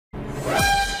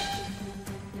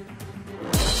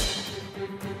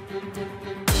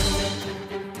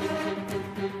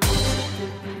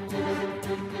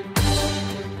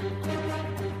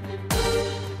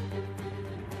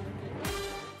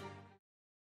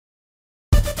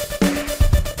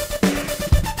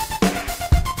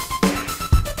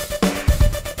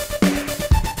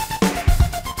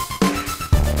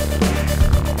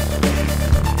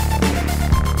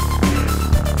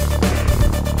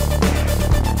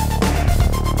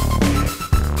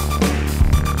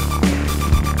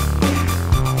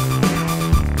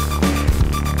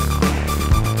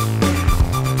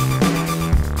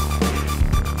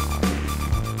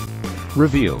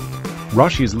revealed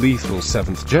Russia's lethal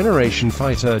 7th generation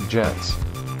fighter jets.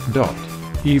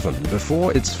 Even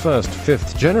before its first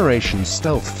 5th generation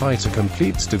stealth fighter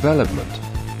completes development,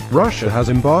 Russia has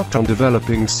embarked on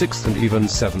developing 6th and even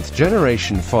 7th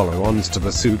generation follow-ons to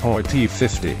the Sukhoi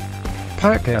T-50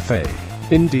 PAK-FA.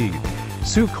 Indeed,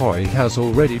 Sukhoi has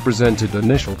already presented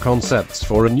initial concepts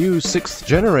for a new 6th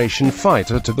generation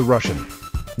fighter to the Russian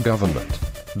government.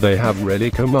 They have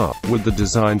really come up with the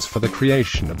designs for the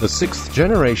creation of the 6th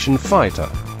generation fighter.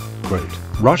 Quote,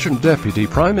 Russian Deputy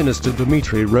Prime Minister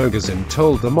Dmitry Rogozin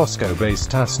told the Moscow-based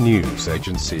TASS news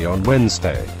agency on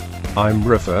Wednesday. I'm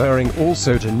referring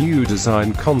also to new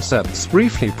design concepts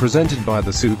briefly presented by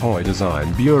the Sukhoi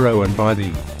Design Bureau and by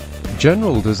the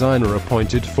general designer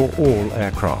appointed for all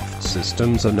aircraft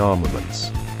systems and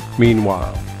armaments.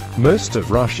 Meanwhile, most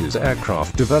of Russia's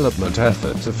aircraft development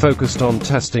efforts are focused on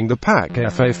testing the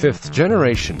PAK-FA 5th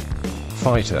generation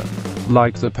fighter.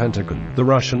 Like the Pentagon, the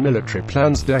Russian military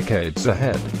plans decades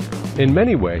ahead. In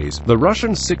many ways, the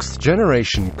Russian 6th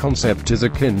generation concept is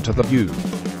akin to the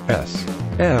U.S.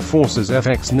 Air Force's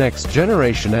FX next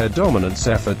generation air dominance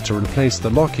effort to replace the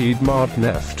Lockheed Martin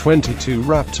F-22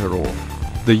 Raptor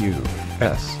or the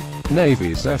U.S.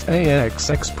 Navy's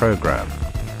F/A-XX program.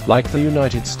 Like the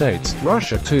United States,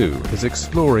 Russia too is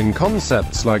exploring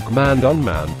concepts like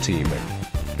manned-unmanned teaming.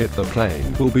 The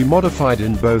plane will be modified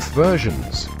in both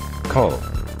versions. Col.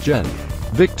 Gen.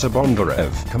 Viktor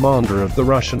Bondarev, commander of the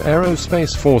Russian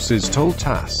Aerospace Forces, told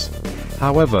TASS.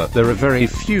 However, there are very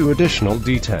few additional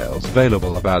details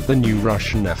available about the new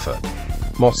Russian effort.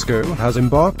 Moscow has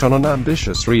embarked on an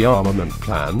ambitious rearmament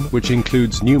plan, which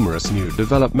includes numerous new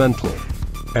developmental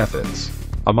efforts.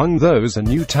 Among those are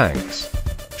new tanks,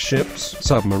 ships,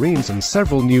 submarines and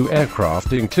several new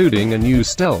aircraft, including a new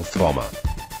stealth bomber.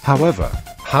 However,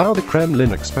 how the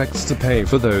Kremlin expects to pay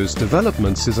for those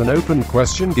developments is an open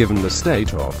question given the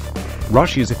state of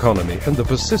Russia's economy and the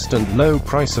persistent low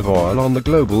price of oil on the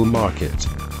global market.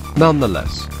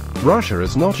 Nonetheless, Russia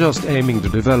is not just aiming to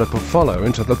develop a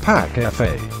follow-on to the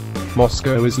PAK-FA.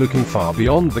 Moscow is looking far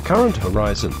beyond the current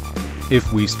horizon.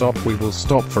 If we stop, we will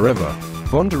stop forever,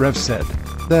 Bondarev said.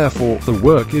 Therefore, the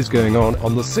work is going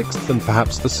on the 6th and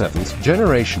perhaps the 7th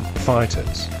generation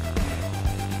fighters.